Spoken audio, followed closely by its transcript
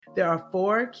There are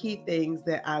four key things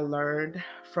that I learned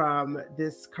from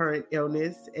this current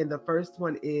illness. And the first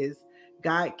one is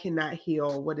God cannot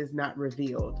heal what is not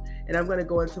revealed. And I'm going to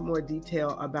go into more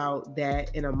detail about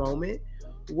that in a moment.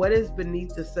 What is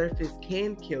beneath the surface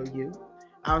can kill you.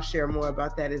 I'll share more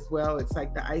about that as well. It's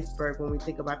like the iceberg when we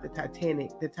think about the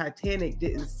Titanic. The Titanic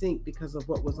didn't sink because of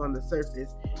what was on the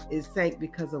surface, it sank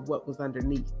because of what was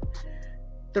underneath.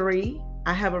 Three,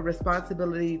 I have a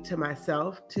responsibility to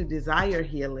myself to desire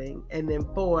healing. And then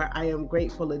four, I am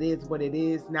grateful it is what it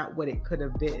is, not what it could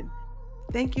have been.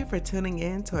 Thank you for tuning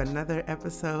in to another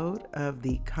episode of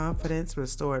the Confidence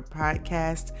Restored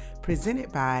podcast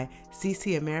presented by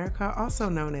CC America, also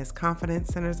known as Confidence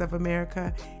Centers of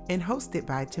America, and hosted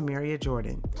by Tamaria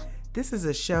Jordan. This is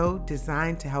a show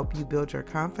designed to help you build your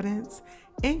confidence,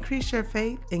 increase your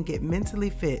faith, and get mentally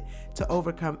fit to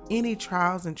overcome any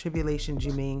trials and tribulations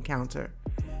you may encounter.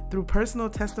 Through personal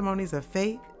testimonies of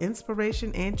faith,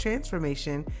 inspiration, and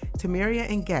transformation, Tamaria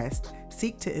and guests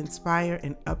seek to inspire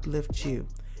and uplift you.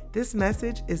 This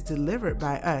message is delivered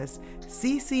by us,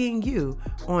 CCing you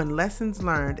on lessons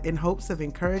learned in hopes of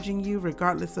encouraging you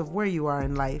regardless of where you are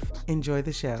in life. Enjoy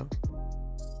the show.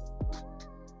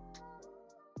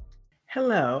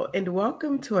 Hello, and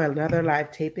welcome to another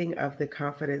live taping of the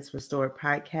Confidence Restored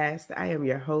podcast. I am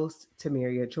your host,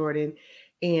 Tamaria Jordan,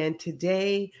 and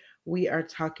today we are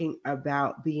talking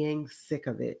about being sick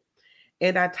of it.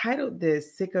 And I titled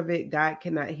this Sick of It, God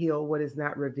Cannot Heal What Is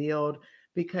Not Revealed,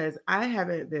 because I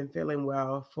haven't been feeling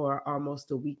well for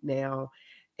almost a week now.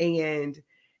 And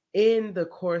in the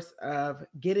course of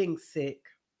getting sick,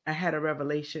 I had a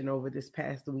revelation over this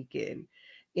past weekend.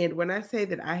 And when I say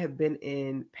that I have been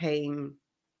in pain,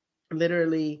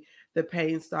 literally the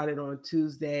pain started on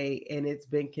Tuesday and it's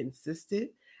been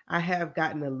consistent. I have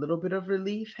gotten a little bit of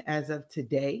relief as of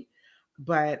today,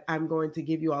 but I'm going to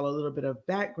give you all a little bit of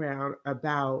background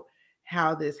about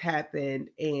how this happened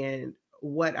and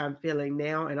what I'm feeling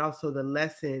now, and also the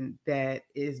lesson that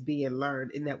is being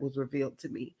learned and that was revealed to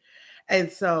me.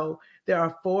 And so there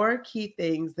are four key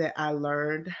things that I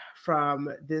learned from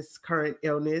this current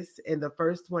illness. And the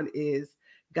first one is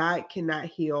God cannot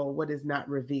heal what is not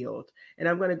revealed. And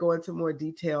I'm going to go into more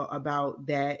detail about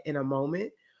that in a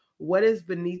moment. What is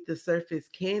beneath the surface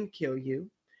can kill you.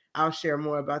 I'll share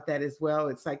more about that as well.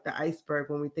 It's like the iceberg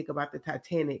when we think about the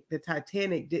Titanic. The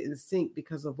Titanic didn't sink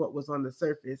because of what was on the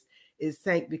surface, it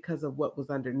sank because of what was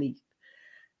underneath.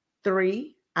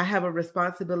 Three, I have a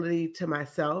responsibility to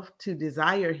myself to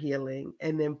desire healing.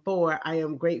 And then four, I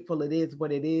am grateful it is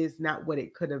what it is, not what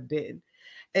it could have been.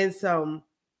 And so,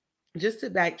 just to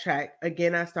backtrack,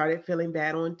 again, I started feeling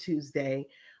bad on Tuesday,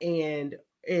 and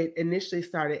it initially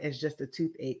started as just a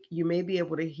toothache. You may be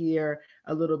able to hear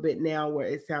a little bit now where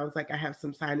it sounds like I have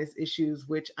some sinus issues,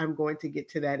 which I'm going to get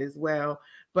to that as well.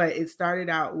 But it started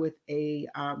out with a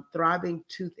throbbing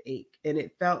toothache, and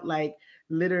it felt like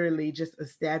literally just a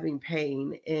stabbing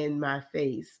pain in my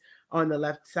face on the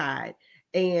left side.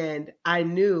 And I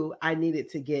knew I needed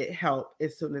to get help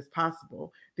as soon as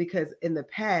possible because in the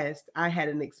past, I had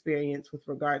an experience with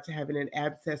regard to having an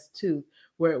abscessed tooth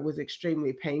where it was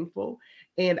extremely painful.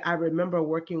 And I remember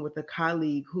working with a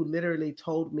colleague who literally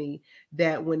told me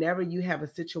that whenever you have a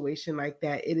situation like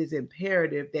that, it is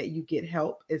imperative that you get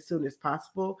help as soon as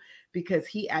possible because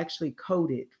he actually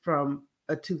coded from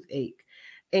a toothache.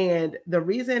 And the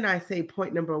reason I say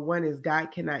point number one is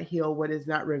God cannot heal what is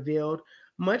not revealed,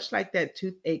 much like that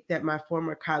toothache that my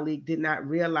former colleague did not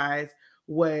realize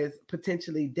was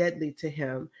potentially deadly to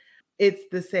him. It's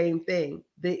the same thing.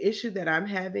 The issue that I'm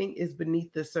having is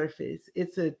beneath the surface.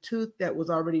 It's a tooth that was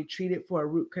already treated for a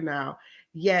root canal,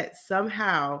 yet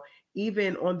somehow,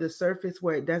 even on the surface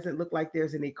where it doesn't look like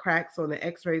there's any cracks on the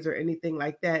x-rays or anything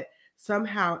like that,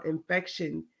 somehow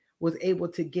infection was able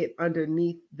to get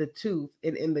underneath the tooth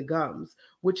and in the gums,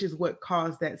 which is what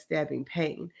caused that stabbing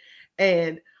pain.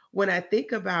 And when I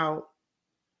think about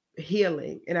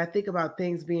healing and I think about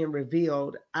things being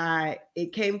revealed,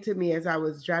 it came to me as I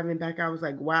was driving back. I was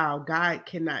like, wow, God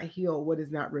cannot heal what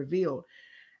is not revealed.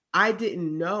 I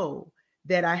didn't know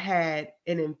that I had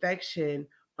an infection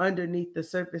underneath the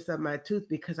surface of my tooth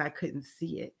because I couldn't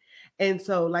see it. And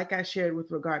so, like I shared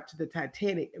with regard to the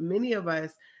Titanic, many of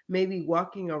us may be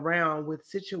walking around with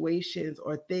situations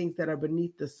or things that are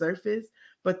beneath the surface,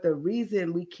 but the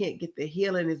reason we can't get the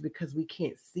healing is because we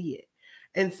can't see it.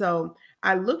 And so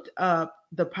I looked up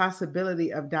the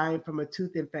possibility of dying from a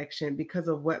tooth infection because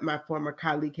of what my former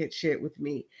colleague had shared with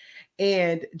me.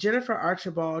 And Jennifer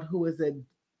Archibald, who is a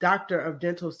doctor of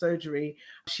dental surgery,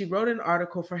 she wrote an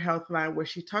article for Healthline where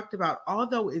she talked about,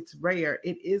 although it's rare,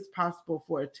 it is possible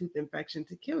for a tooth infection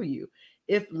to kill you.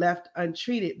 if left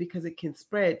untreated, because it can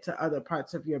spread to other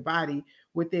parts of your body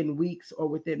within weeks or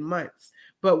within months.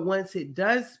 But once it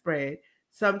does spread,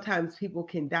 sometimes people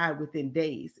can die within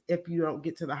days if you don't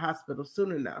get to the hospital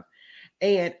soon enough.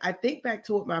 And I think back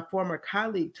to what my former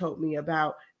colleague told me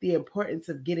about the importance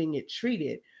of getting it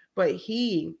treated. But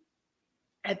he,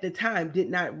 at the time, did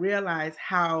not realize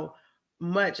how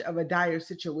much of a dire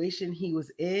situation he was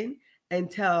in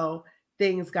until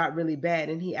things got really bad.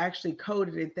 And he actually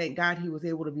coded, and thank God he was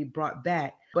able to be brought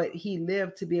back. But he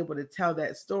lived to be able to tell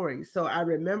that story. So I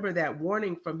remember that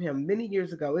warning from him many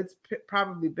years ago. It's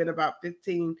probably been about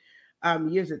 15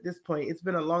 years at this point. It's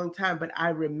been a long time, but I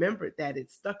remembered that.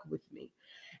 It stuck with me.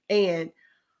 And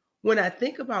when I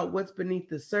think about what's beneath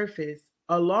the surface,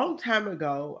 a long time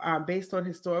ago, based on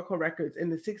historical records in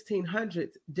the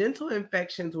 1600s, dental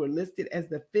infections were listed as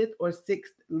the fifth or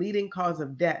sixth leading cause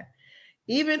of death.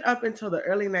 Even up until the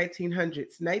early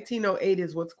 1900s, 1908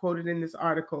 is what's quoted in this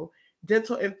article,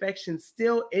 dental infections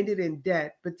still ended in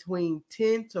death between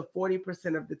 10 to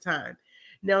 40% of the time.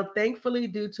 Now, thankfully,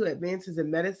 due to advances in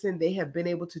medicine, they have been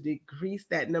able to decrease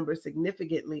that number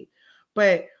significantly.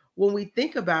 But when we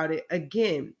think about it,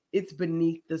 again, it's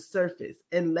beneath the surface.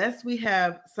 Unless we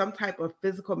have some type of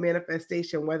physical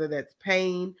manifestation, whether that's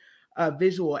pain,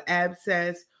 visual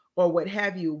abscess, or what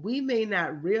have you, we may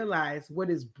not realize what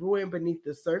is brewing beneath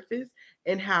the surface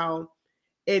and how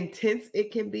intense it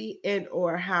can be, and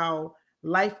or how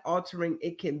life altering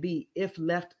it can be if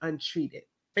left untreated.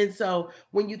 And so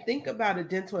when you think about a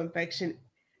dental infection,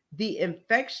 the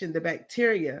infection, the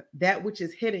bacteria, that which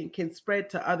is hidden, can spread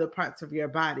to other parts of your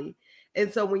body.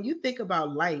 And so when you think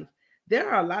about life, there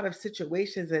are a lot of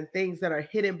situations and things that are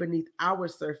hidden beneath our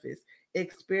surface,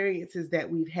 experiences that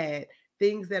we've had,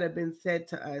 things that have been said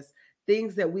to us,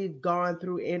 things that we've gone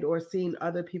through and or seen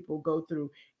other people go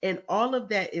through. And all of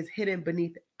that is hidden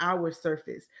beneath our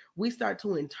surface. We start to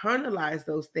internalize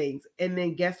those things. And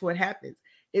then guess what happens?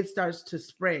 It starts to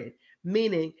spread,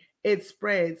 meaning it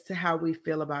spreads to how we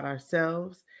feel about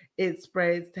ourselves. It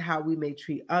spreads to how we may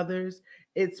treat others.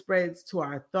 It spreads to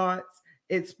our thoughts.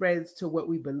 It spreads to what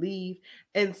we believe.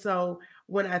 And so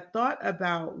when I thought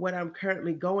about what I'm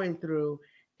currently going through,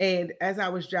 and as I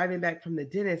was driving back from the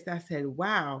dentist, I said,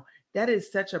 wow, that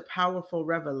is such a powerful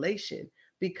revelation,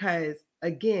 because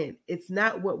again, it's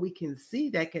not what we can see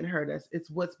that can hurt us, it's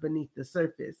what's beneath the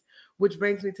surface. Which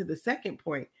brings me to the second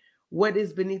point. What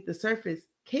is beneath the surface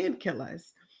can kill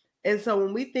us. And so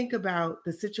when we think about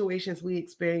the situations we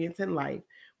experience in life,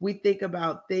 we think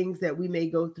about things that we may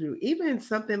go through, even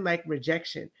something like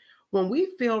rejection. When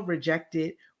we feel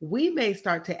rejected, we may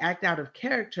start to act out of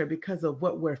character because of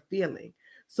what we're feeling.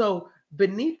 So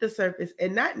beneath the surface,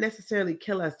 and not necessarily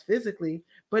kill us physically,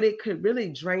 but it could really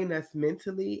drain us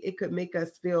mentally. It could make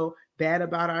us feel bad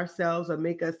about ourselves, or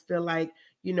make us feel like,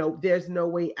 there's no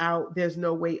way out, there's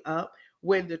no way up.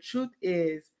 When the truth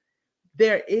is,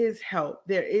 there is help,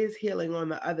 there is healing on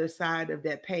the other side of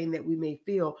that pain that we may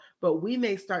feel, but we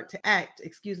may start to act,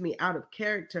 out of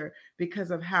character because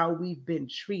of how we've been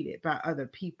treated by other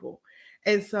people.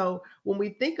 And so when we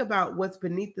think about what's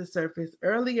beneath the surface,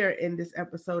 earlier in this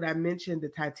episode, I mentioned the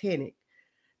Titanic.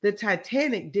 The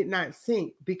Titanic did not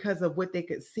sink because of what they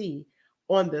could see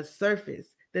on the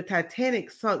surface. The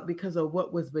Titanic sunk because of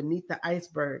what was beneath the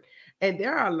iceberg. And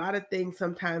there are a lot of things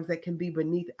sometimes that can be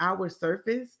beneath our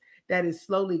surface that is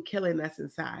slowly killing us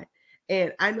inside.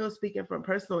 And I know, speaking from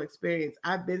personal experience,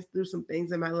 I've been through some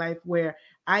things in my life where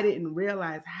I didn't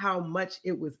realize how much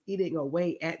it was eating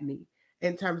away at me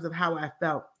in terms of how I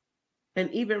felt.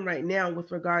 And even right now,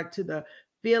 with regard to the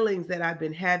feelings that I've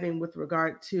been having with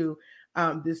regard to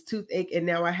this toothache, and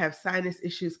now I have sinus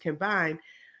issues combined,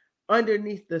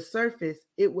 underneath the surface,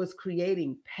 it was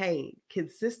creating pain,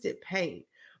 consistent pain.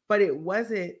 But it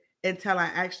wasn't until I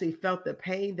actually felt the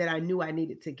pain that I knew I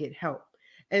needed to get help.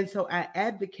 And so I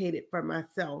advocated for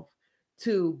myself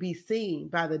to be seen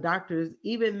by the doctors,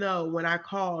 even though when I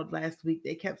called last week,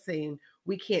 they kept saying,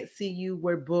 we can't see you,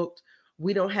 we're booked,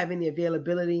 we don't have any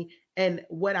availability. And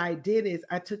what I did is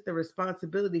I took the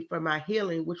responsibility for my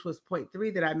healing, which was point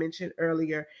three that I mentioned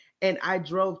earlier. And I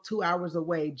drove 2 hours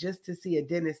away just to see a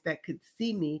dentist that could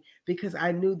see me, because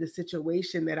I knew the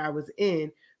situation that I was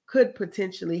in could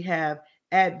potentially have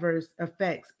adverse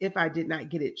effects if I did not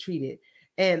get it treated.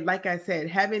 And like I said,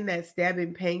 having that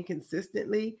stabbing pain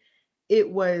consistently, it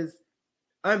was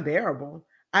unbearable.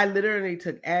 I literally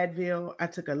took Advil, I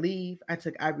took Aleve, I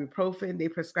took ibuprofen, they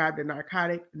prescribed a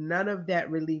narcotic. None of that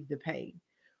relieved the pain,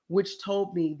 which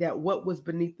told me that what was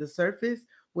beneath the surface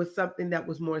was something that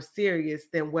was more serious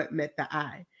than what met the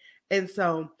eye. And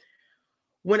so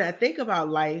when I think about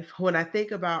life, when I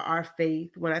think about our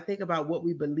faith, when I think about what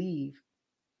we believe,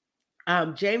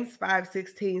 James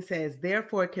 5:16 says,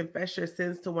 therefore confess your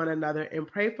sins to one another and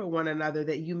pray for one another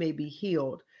that you may be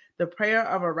healed. The prayer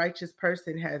of a righteous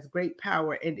person has great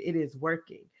power and it is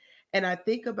working. And I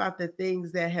think about the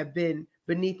things that have been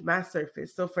beneath my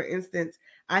surface. So, for instance,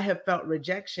 I have felt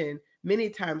rejection many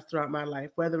times throughout my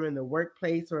life, whether in the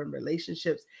workplace or in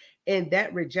relationships. And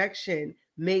that rejection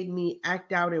made me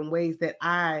act out in ways that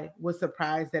I was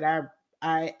surprised that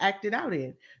I acted out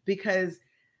in, because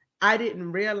I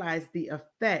didn't realize the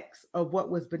effects of what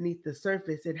was beneath the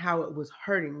surface and how it was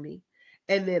hurting me.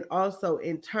 And then also,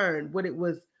 in turn, what it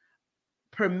was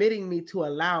permitting me to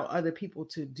allow other people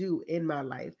to do in my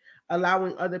life,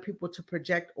 allowing other people to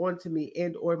project onto me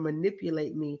and or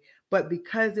manipulate me. But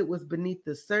because it was beneath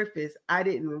the surface, I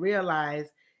didn't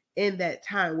realize in that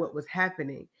time what was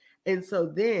happening. And so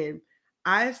then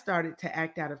I started to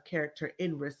act out of character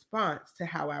in response to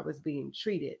how I was being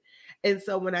treated. And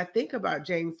so when I think about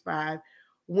James 5,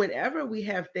 whenever we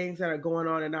have things that are going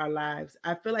on in our lives,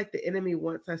 I feel like the enemy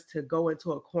wants us to go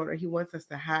into a corner. He wants us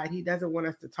to hide. He doesn't want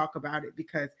us to talk about it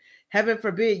because, heaven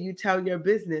forbid, you tell your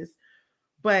business.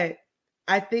 But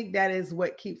I think that is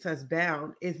what keeps us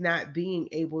bound, is not being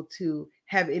able to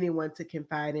have anyone to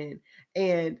confide in.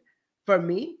 And for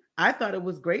me, I thought it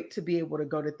was great to be able to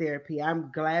go to therapy. I'm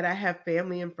glad I have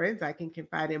family and friends I can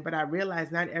confide in, but I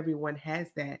realize not everyone has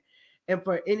that. And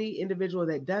for any individual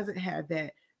that doesn't have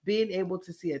that, being able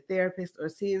to see a therapist or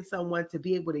seeing someone to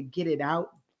be able to get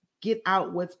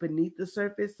out what's beneath the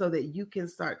surface so that you can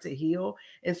start to heal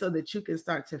and so that you can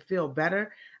start to feel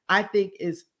better, I think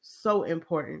is so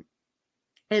important.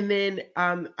 And then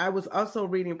I was also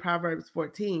reading Proverbs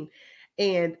 14,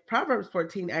 and Proverbs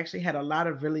 14 actually had a lot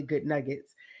of really good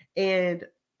nuggets. And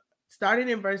starting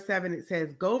in verse 7, it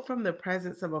says, go from the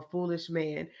presence of a foolish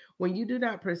man when you do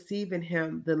not perceive in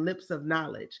him the lips of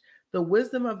knowledge. The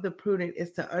wisdom of the prudent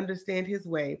is to understand his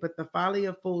way, but the folly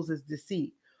of fools is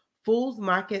deceit. Fools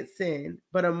mock at sin,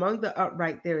 but among the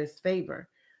upright there is favor.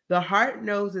 The heart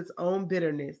knows its own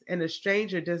bitterness, and a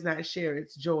stranger does not share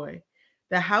its joy.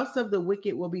 The house of the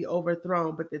wicked will be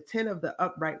overthrown, but the tent of the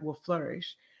upright will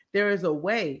flourish. There is a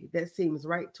way that seems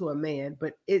right to a man,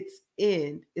 but its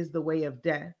end is the way of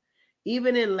death.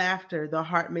 Even in laughter, the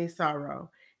heart may sorrow,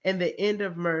 and the end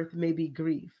of mirth may be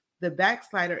grief. The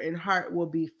backslider in heart will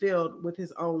be filled with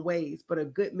his own ways, but a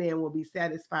good man will be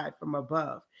satisfied from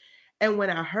above. And when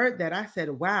I heard that, I said,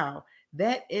 wow,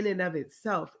 that in and of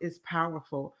itself is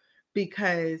powerful,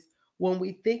 because when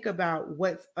we think about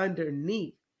what's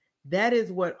underneath, that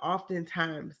is what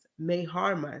oftentimes may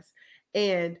harm us.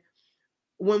 And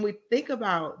when we think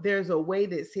about, there's a way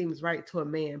that seems right to a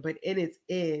man, but in its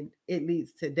end, it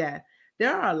leads to death.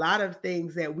 There are a lot of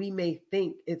things that we may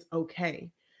think it's okay.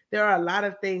 There are a lot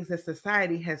of things that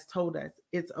society has told us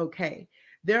it's okay.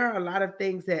 There are a lot of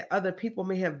things that other people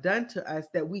may have done to us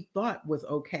that we thought was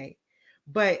okay.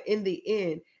 But in the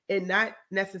end, it not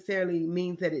necessarily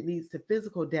means that it leads to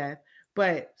physical death,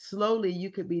 but slowly you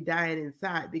could be dying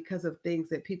inside because of things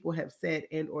that people have said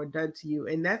and or done to you.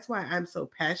 And that's why I'm so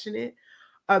passionate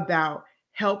about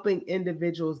helping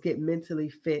individuals get mentally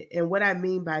fit. And what I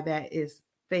mean by that is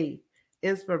faith,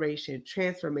 inspiration,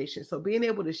 transformation. So being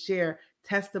able to share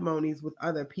testimonies with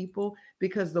other people,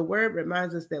 because the word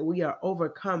reminds us that we are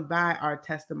overcome by our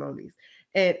testimonies.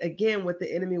 And again, what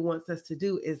the enemy wants us to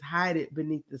do is hide it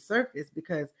beneath the surface,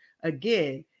 because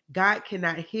again, God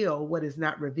cannot heal what is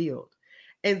not revealed.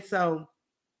 And so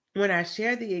when I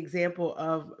shared the example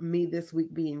of me this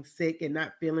week being sick and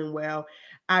not feeling well,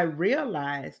 I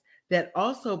realized that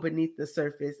also beneath the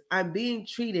surface, I'm being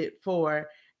treated for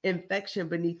infection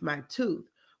beneath my tooth.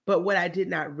 But what I did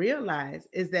not realize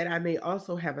is that I may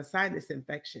also have a sinus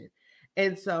infection.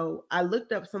 And so I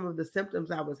looked up some of the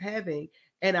symptoms I was having,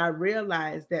 and I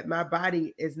realized that my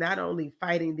body is not only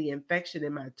fighting the infection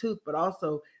in my tooth, but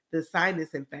also the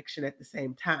sinus infection at the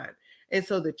same time. And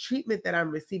so the treatment that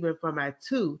I'm receiving for my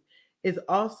tooth is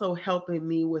also helping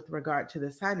me with regard to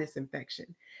the sinus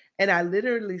infection. And I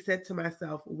literally said to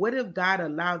myself, what if God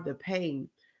allowed the pain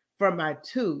from my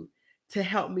tooth to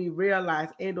help me realize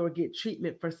and or get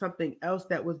treatment for something else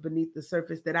that was beneath the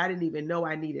surface that I didn't even know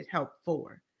I needed help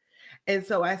for? And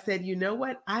so I said, you know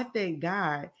what? I thank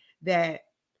God that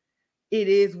it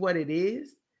is what it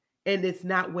is, and it's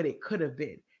not what it could have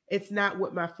been. It's not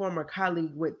what my former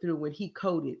colleague went through when he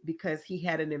coded because he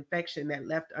had an infection that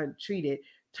left untreated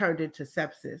turned into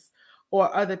sepsis,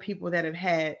 or other people that have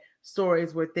had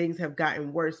stories where things have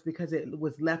gotten worse because it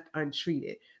was left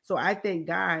untreated. So I thank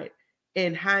God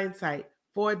in hindsight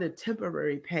for the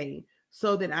temporary pain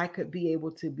so that I could be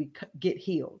able to get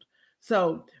healed.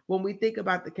 So when we think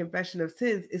about the confession of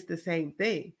sins, it's the same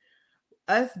thing.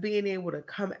 Us being able to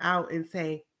come out and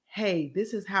say, hey,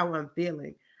 this is how I'm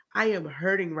feeling. I am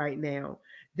hurting right now.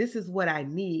 This is what I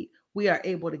need. We are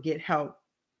able to get help.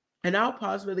 And I'll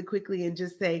pause really quickly and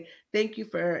just say thank you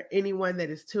for anyone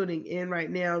that is tuning in right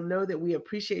now. Know that we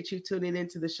appreciate you tuning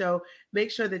into the show.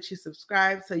 Make sure that you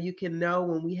subscribe so you can know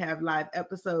when we have live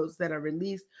episodes that are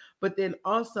released. But then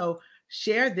also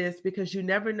share this because you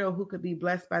never know who could be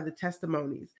blessed by the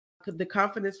testimonies. The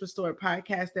Confidence Restored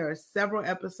podcast, there are several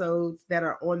episodes that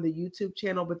are on the YouTube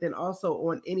channel, but then also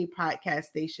on any podcast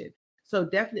station. So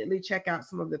definitely check out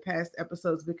some of the past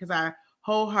episodes because I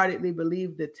wholeheartedly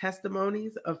believe the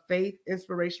testimonies of faith,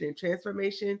 inspiration, and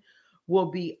transformation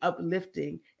will be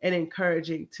uplifting and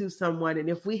encouraging to someone. And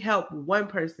if we help one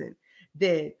person,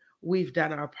 then we've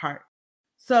done our part.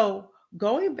 So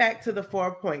going back to the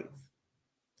 4 points,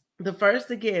 the first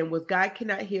again was God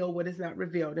cannot heal what is not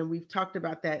revealed. And we've talked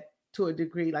about that to a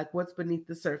degree, like what's beneath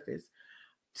the surface.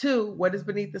 2, what is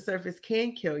beneath the surface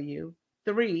can kill you.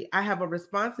 3, I have a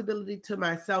responsibility to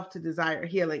myself to desire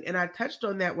healing. And I touched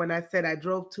on that when I said I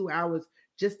drove 2 hours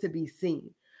just to be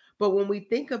seen. But when we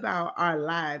think about our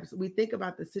lives, we think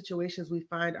about the situations we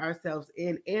find ourselves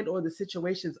in and or the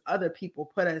situations other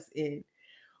people put us in.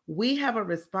 We have a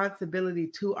responsibility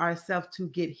to ourselves to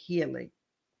get healing,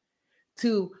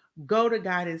 to go to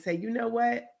God and say, you know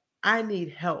what? I need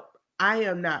help. I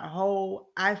am not whole.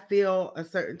 I feel a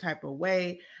certain type of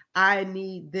way. I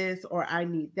need this or I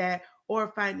need that,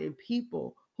 or finding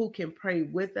people who can pray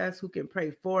with us, who can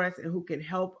pray for us, and who can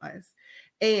help us.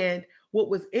 And what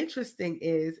was interesting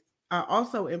is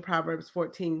also in Proverbs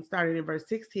 14, starting in verse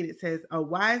 16, it says, a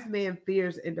wise man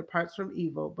fears and departs from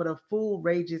evil, but a fool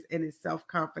rages and is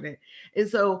self-confident. And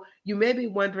so you may be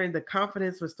wondering, the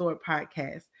Confidence Restored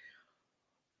podcast,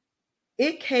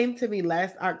 it came to me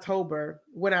last October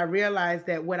when I realized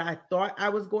that what I thought I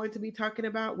was going to be talking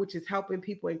about, which is helping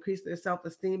people increase their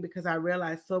self-esteem, because I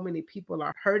realized so many people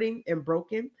are hurting and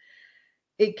broken.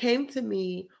 It came to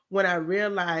me when I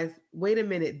realized, wait a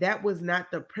minute, that was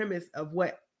not the premise of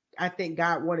what I think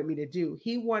God wanted me to do.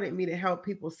 He wanted me to help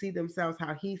people see themselves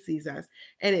how he sees us.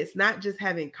 And it's not just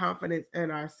having confidence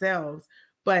in ourselves,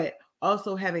 but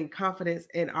also having confidence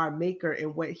in our maker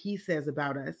and what he says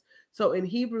about us. So in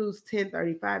Hebrews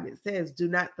 10:35, it says, do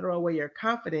not throw away your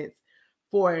confidence,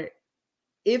 for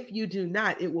if you do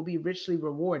not, it will be richly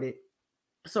rewarded.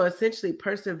 So essentially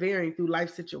persevering through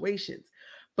life situations.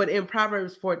 But in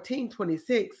Proverbs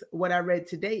 14:26, what I read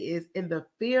today is, in the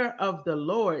fear of the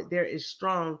Lord, there is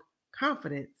strong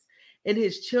confidence, and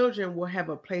his children will have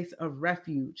a place of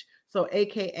refuge. So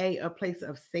AKA a place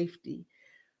of safety.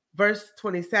 Verse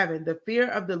 27, the fear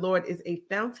of the Lord is a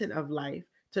fountain of life,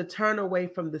 to turn away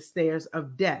from the snares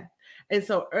of death. And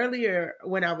so earlier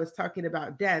when I was talking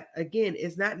about death, again,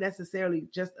 it's not necessarily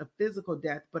just a physical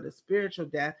death, but a spiritual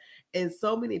death. And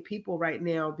so many people right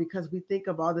now, because we think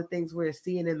of all the things we're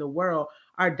seeing in the world,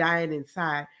 are dying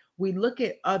inside. We look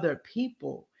at other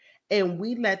people and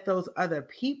we let those other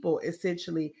people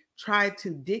essentially try to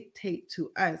dictate to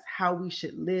us how we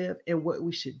should live and what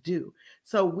we should do.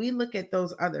 So we look at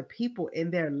those other people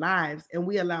in their lives and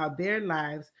we allow their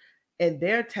lives and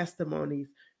their testimonies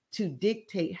to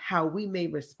dictate how we may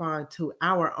respond to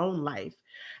our own life.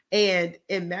 And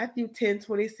in Matthew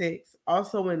 10:26,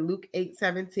 also in Luke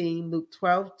 8:17, Luke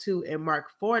 12:2, and Mark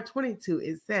 4:22,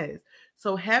 it says,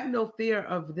 so have no fear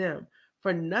of them,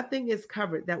 for nothing is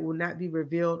covered that will not be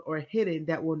revealed, or hidden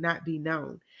that will not be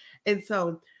known. And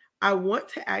so I want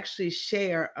to actually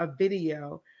share a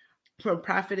video from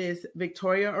Prophetess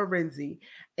Victoria Orenzi,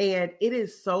 and it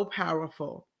is so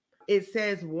powerful. It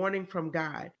says warning from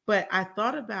God, but I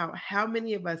thought about how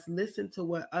many of us listen to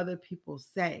what other people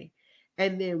say,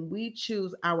 and then we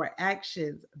choose our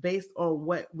actions based on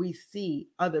what we see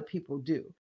other people do.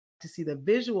 To see the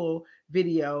visual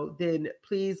video, then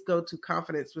please go to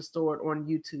Confidence Restored on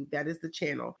YouTube. That is the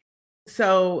channel.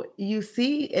 So you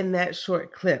see in that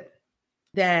short clip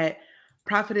that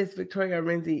Prophetess Victoria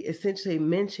Orenzi essentially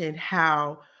mentioned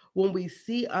how when we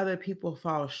see other people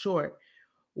fall short,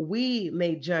 we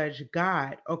may judge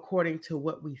God according to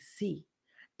what we see.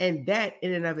 And that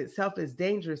in and of itself is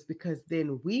dangerous, because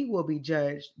then we will be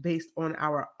judged based on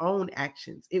our own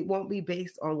actions. It won't be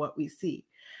based on what we see.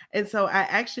 And so I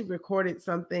actually recorded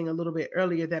something a little bit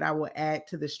earlier that I will add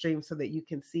to the stream so that you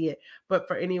can see it. But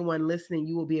for anyone listening,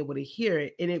 you will be able to hear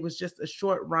it. And it was just a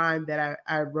short rhyme that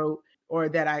I wrote, or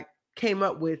that I came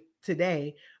up with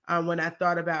today when I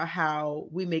thought about how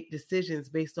we make decisions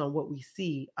based on what we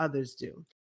see others do.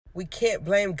 We can't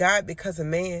blame God because of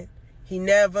man. He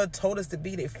never told us to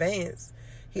be their fans.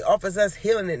 He offers us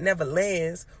healing that never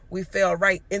lands. We fell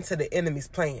right into the enemy's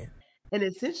plan. And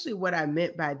essentially what I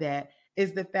meant by that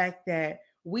is the fact that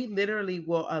we literally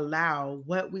will allow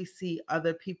what we see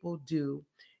other people do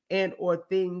and or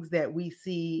things that we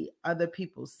see other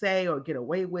people say or get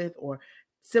away with, or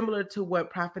similar to what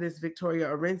Prophetess Victoria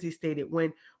Orenzi stated,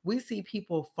 when we see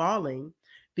people falling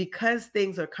because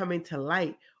things are coming to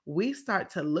light, we start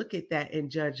to look at that and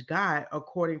judge God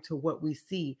according to what we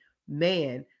see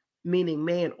man, meaning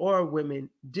man or women,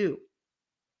 do.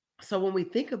 So when we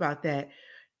think about that,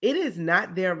 it is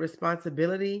not their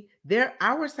responsibility.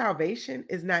 Our salvation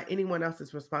is not anyone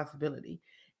else's responsibility.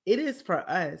 It is for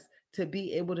us to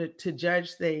be able to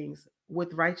judge things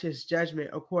with righteous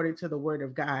judgment according to the word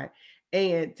of God,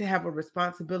 and to have a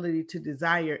responsibility to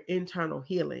desire internal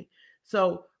healing.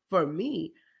 So for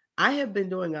me, I have been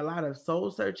doing a lot of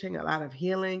soul searching, a lot of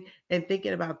healing, and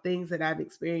thinking about things that I've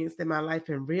experienced in my life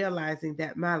and realizing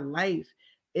that my life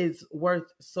is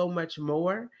worth so much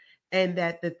more, and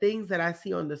that the things that I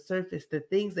see on the surface, the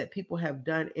things that people have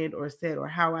done and or said, or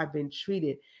how I've been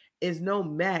treated, is no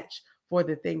match for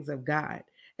the things of God.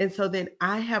 And so then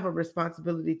I have a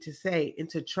responsibility to say and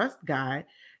to trust God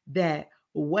that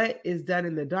what is done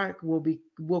in the dark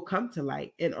will come to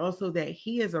light, and also that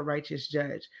he is a righteous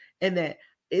judge, and that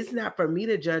it's not for me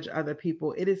to judge other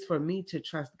people. It is for me to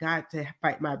trust God to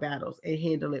fight my battles and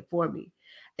handle it for me.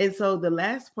 And so the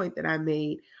last point that I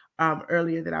made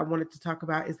earlier that I wanted to talk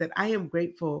about is that I am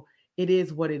grateful it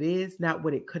is what it is, not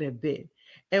what it could have been.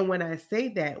 And when I say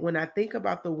that, when I think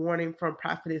about the warning from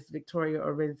Prophetess Victoria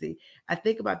Orenzi, I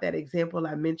think about that example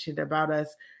I mentioned about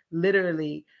us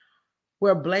literally,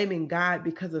 we're blaming God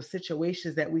because of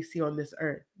situations that we see on this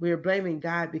earth. We're blaming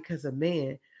God because of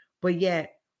man, but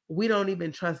yet we don't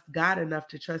even trust God enough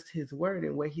to trust his word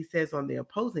and what he says on the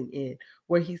opposing end,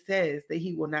 where he says that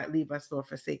he will not leave us nor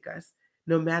forsake us,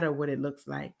 no matter what it looks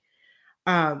like.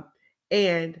 Um,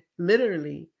 and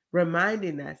literally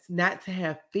reminding us not to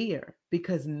have fear,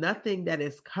 because nothing that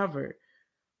is covered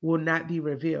will not be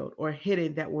revealed, or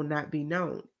hidden that will not be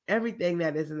known. Everything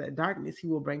that is in the darkness, he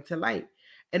will bring to light.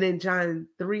 And in John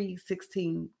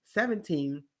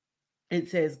 3:16-17, it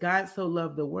says, God so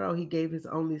loved the world, he gave his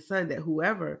only son, that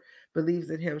whoever believes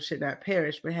in him should not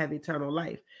perish, but have eternal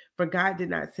life. For God did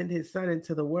not send his son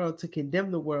into the world to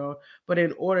condemn the world, but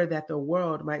in order that the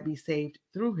world might be saved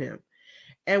through him.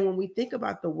 And when we think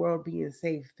about the world being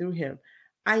saved through him,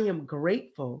 I am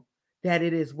grateful that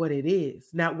it is what it is,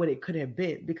 not what it could have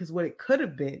been. Because what it could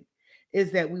have been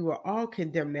is that we were all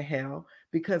condemned to hell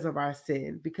because of our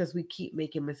sin, because we keep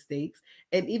making mistakes.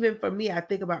 And even for me, I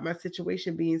think about my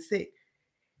situation being sick.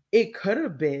 It could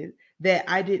have been that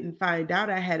I didn't find out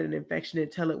I had an infection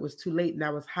until it was too late and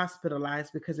I was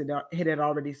hospitalized because it had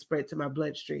already spread to my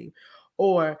bloodstream.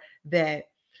 Or that,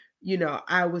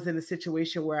 I was in a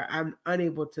situation where I'm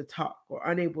unable to talk or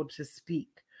unable to speak.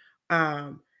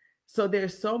 Um, so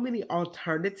there's so many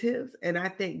alternatives. And I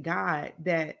thank God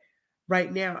that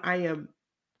right now I am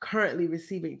currently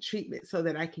receiving treatment so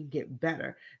that I can get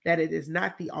better, that it is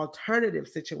not the alternative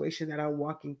situation that I'm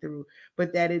walking through,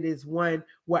 but that it is one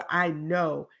where I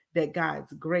know that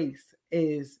God's grace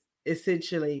is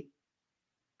essentially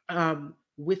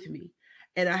with me.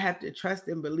 And I have to trust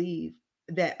and believe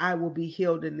that I will be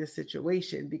healed in this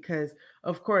situation, because,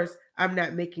 of course, I'm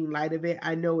not making light of it.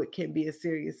 I know it can be a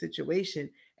serious situation.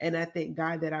 And I thank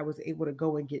God that I was able to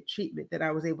go and get treatment, that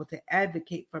I was able to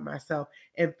advocate for myself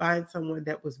and find someone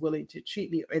that was willing to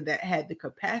treat me and that had the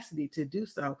capacity to do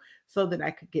so that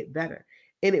I could get better.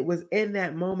 And it was in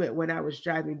that moment when I was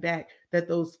driving back that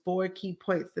those 4 key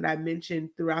points that I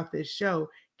mentioned throughout this show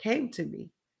came to me.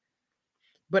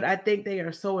 But I think they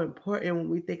are so important when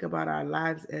we think about our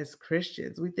lives as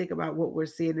Christians. We think about what we're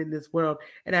seeing in this world.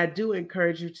 And I do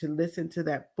encourage you to listen to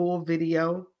that full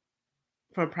video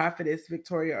from Prophetess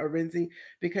Victoria Orenzi,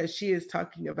 because she is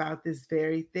talking about this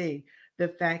very thing. The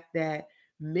fact that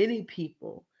many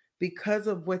people, because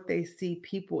of what they see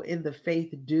people in the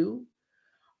faith do,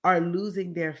 are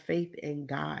losing their faith in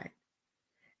God.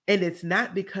 And it's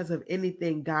not because of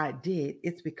anything God did,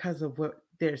 it's because of what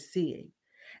they're seeing.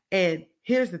 And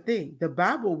here's the thing, the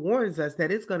Bible warns us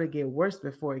that it's going to get worse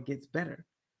before it gets better.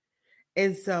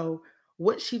 And so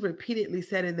what she repeatedly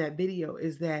said in that video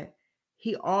is that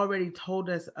he already told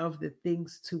us of the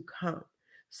things to come.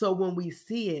 So when we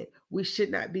see it, we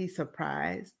should not be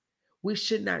surprised. We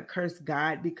should not curse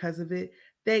God because of it.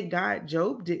 Thank God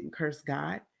Job didn't curse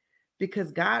God,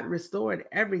 because God restored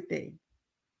everything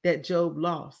that Job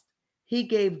lost. He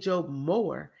gave Job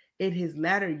more in his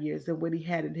latter years than what he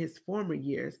had in his former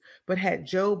years. But had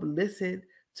Job listened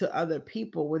to other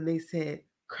people when they said,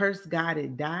 curse God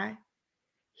and die,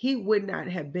 he would not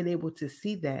have been able to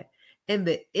see that. And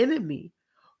the enemy,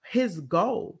 his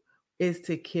goal is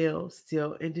to kill,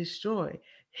 steal, and destroy.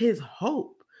 His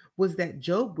hope was that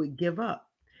Job would give up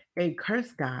and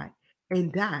curse God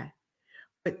and die.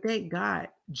 But thank God,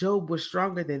 Job was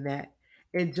stronger than that.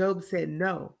 And Job said,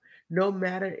 no, no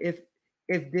matter if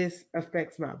this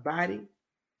affects my body,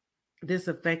 this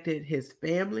affected his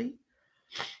family,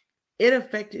 it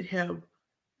affected him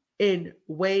in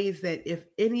ways that if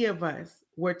any of us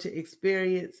were to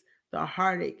experience the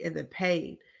heartache and the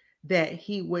pain that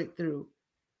he went through,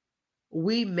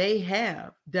 we may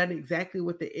have done exactly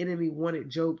what the enemy wanted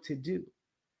Job to do.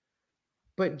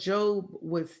 But Job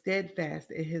was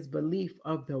steadfast in his belief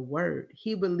of the word.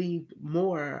 He believed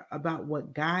more about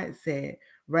what God said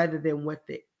rather than what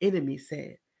the enemy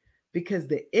said, because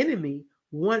the enemy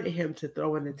wanted him to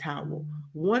throw in the towel,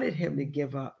 wanted him to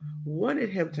give up, wanted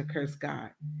him to curse God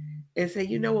and say,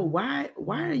 you know what,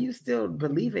 why are you still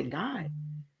believing God?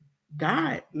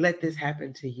 God let this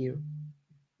happen to you.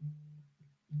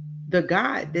 The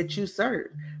God that you serve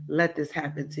let this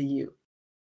happen to you.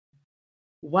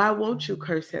 Why won't you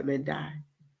curse him and die?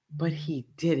 But he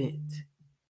didn't.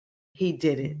 He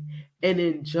didn't. And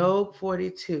in Job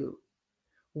 42,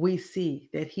 we see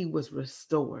that he was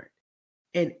restored.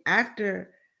 And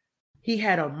after he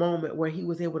had a moment where he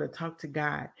was able to talk to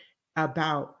God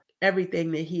about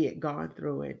everything that he had gone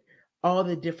through and all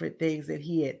the different things that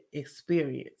he had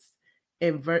experienced.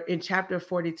 In chapter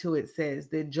 42, it says,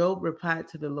 then Job replied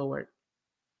to the Lord,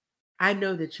 I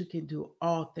know that you can do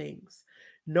all things.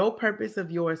 No purpose of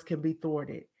yours can be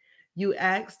thwarted. You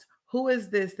asked, who is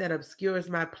this that obscures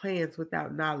my plans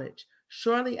without knowledge?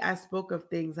 Surely I spoke of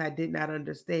things I did not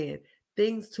understand,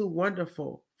 things too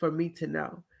wonderful for me to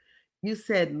know. You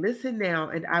said, listen now,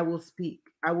 and I will speak.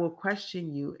 I will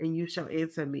question you, and you shall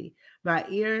answer me. My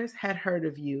ears had heard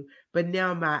of you, but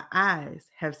now my eyes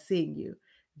have seen you.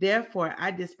 Therefore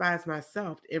I despise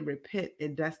myself and repent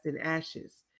in dust and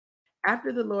ashes.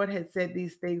 After the Lord had said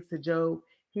these things to Job,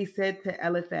 he said to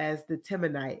Eliphaz the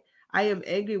Temanite, I am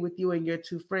angry with you and your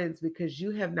two friends because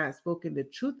you have not spoken the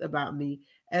truth about me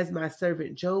as my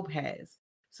servant Job has.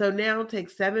 So now take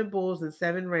 7 bulls and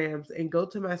 7 rams and go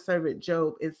to my servant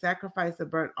Job and sacrifice a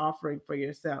burnt offering for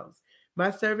yourselves.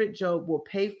 My servant Job will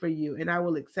pay for you, and I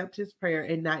will accept his prayer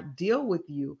and not deal with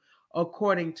you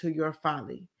according to your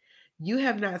folly. You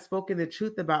have not spoken the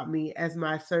truth about me as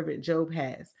my servant Job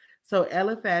has. So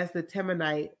Eliphaz the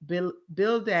Temanite,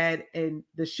 Bildad and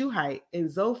the Shuhite, and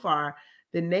Zophar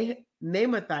the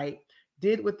Naamathite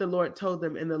did what the Lord told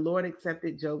them, and the Lord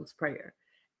accepted Job's prayer.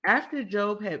 After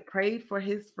Job had prayed for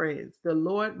his friends, the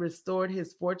Lord restored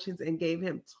his fortunes and gave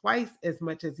him twice as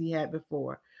much as he had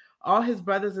before. All his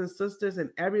brothers and sisters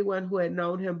and everyone who had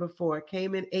known him before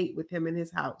came and ate with him in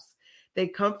his house. They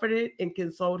comforted and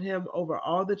consoled him over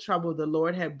all the trouble the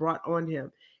Lord had brought on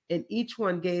him, and each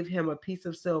one gave him a piece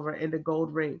of silver and a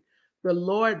gold ring. The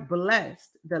Lord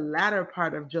blessed the latter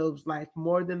part of Job's life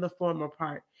more than the former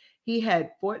part. He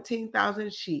had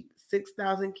 14,000 sheep,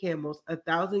 6,000 camels,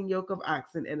 1,000 yoke of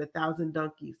oxen, and 1,000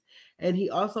 donkeys. And he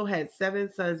also had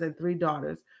 7 sons and 3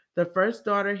 daughters. The first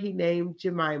daughter he named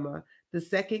Jemimah, the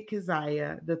second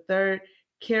Keziah, the third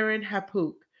Karen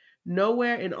Hapuk.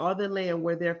 Nowhere in all the land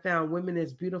were there found women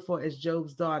as beautiful as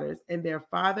Job's daughters, and their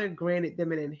father granted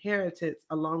them an inheritance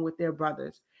along with their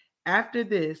brothers. After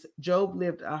this, Job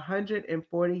lived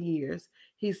 140 years.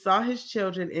 He saw his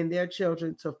children and their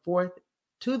children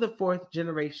to the 4th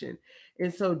generation.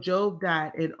 And so Job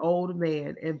died an old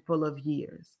man and full of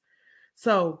years.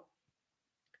 So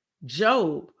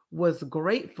Job was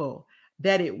grateful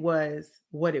that it was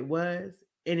what it was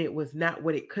and it was not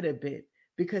what it could have been,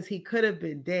 because he could have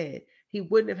been dead. He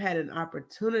wouldn't have had an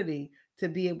opportunity to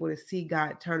be able to see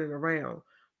God turn it around.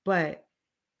 But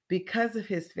because of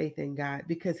his faith in God,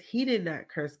 because he did not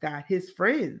curse God, his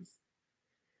friends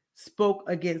spoke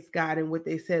against God and what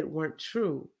they said weren't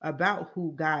true about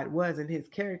who God was and his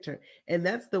character. And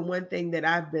that's the one thing that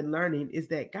I've been learning, is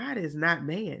that God is not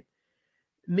man,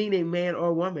 meaning man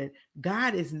or woman.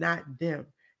 God is not them.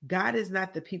 God is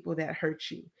not the people that hurt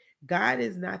you. God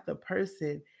is not the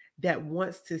person that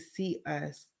wants to see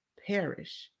us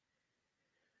perish.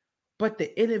 But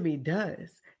the enemy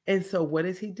does. And so what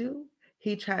does he do?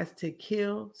 He tries to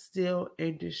kill, steal,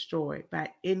 and destroy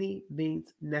by any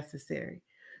means necessary.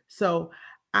 So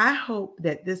I hope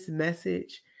that this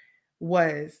message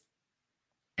was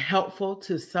helpful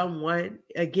to someone.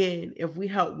 Again, if we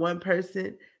help one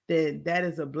person, then that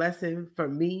is a blessing for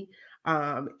me.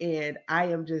 And I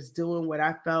am just doing what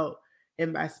I felt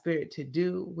in my spirit to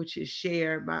do, which is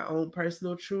share my own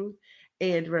personal truth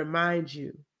and remind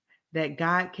you that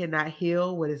God cannot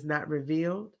heal what is not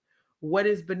revealed. What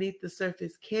is beneath the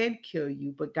surface can kill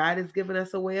you, but God has given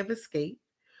us a way of escape.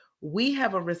 We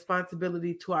have a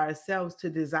responsibility to ourselves to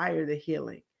desire the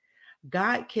healing.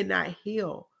 God cannot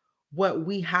heal what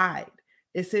we hide.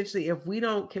 Essentially, if we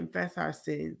don't confess our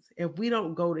sins, if we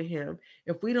don't go to him,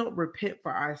 if we don't repent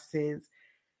for our sins,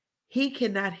 he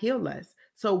cannot heal us.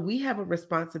 So we have a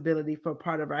responsibility for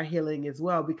part of our healing as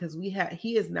well, because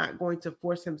he is not going to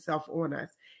force himself on us.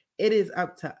 It is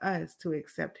up to us to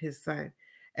accept his son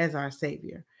as our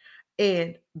savior.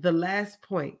 And the last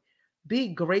point, be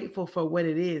grateful for what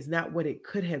it is, not what it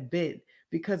could have been,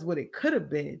 because what it could have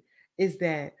been is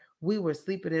that we were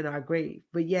sleeping in our grave.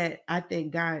 But yet I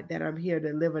thank God that I'm here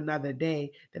to live another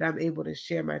day, that I'm able to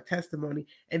share my testimony,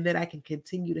 and that I can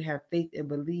continue to have faith and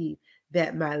believe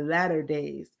that my latter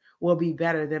days will be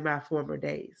better than my former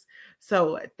days.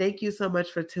 So thank you so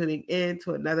much for tuning in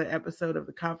to another episode of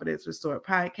the Confidence Restored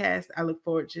podcast. I look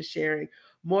forward to sharing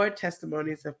more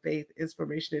testimonies of faith,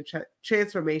 inspiration, and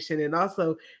transformation, and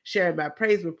also sharing my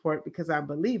praise report, because I'm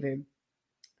believing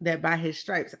that by his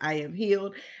stripes I am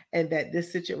healed, and that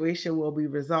this situation will be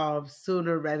resolved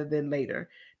sooner rather than later.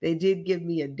 They did give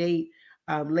me a date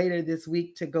later this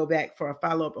week to go back for a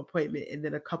follow-up appointment, and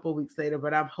then a couple weeks later,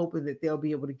 but I'm hoping that they'll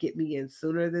be able to get me in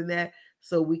sooner than that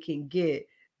so we can get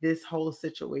this whole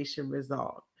situation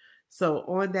resolved. So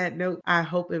on that note, I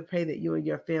hope and pray that you and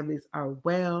your families are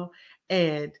well.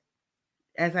 And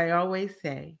as I always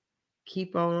say,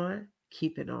 keep on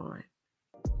keeping on.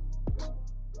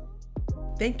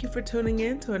 Thank you for tuning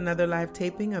in to another live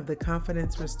taping of the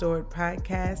Confidence Restored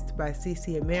podcast by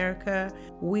CC America.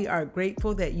 We are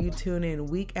grateful that you tune in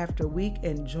week after week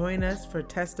and join us for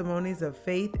testimonies of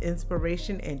faith,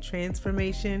 inspiration, and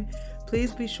transformation.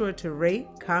 Please be sure to rate,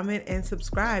 comment, and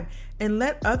subscribe, and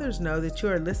let others know that you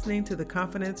are listening to the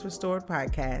Confidence Restored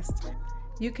podcast.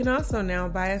 You can also now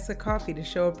buy us a coffee to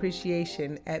show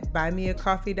appreciation at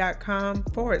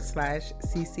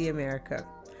buymeacoffee.com/CC America.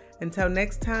 Until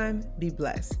next time, be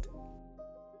blessed.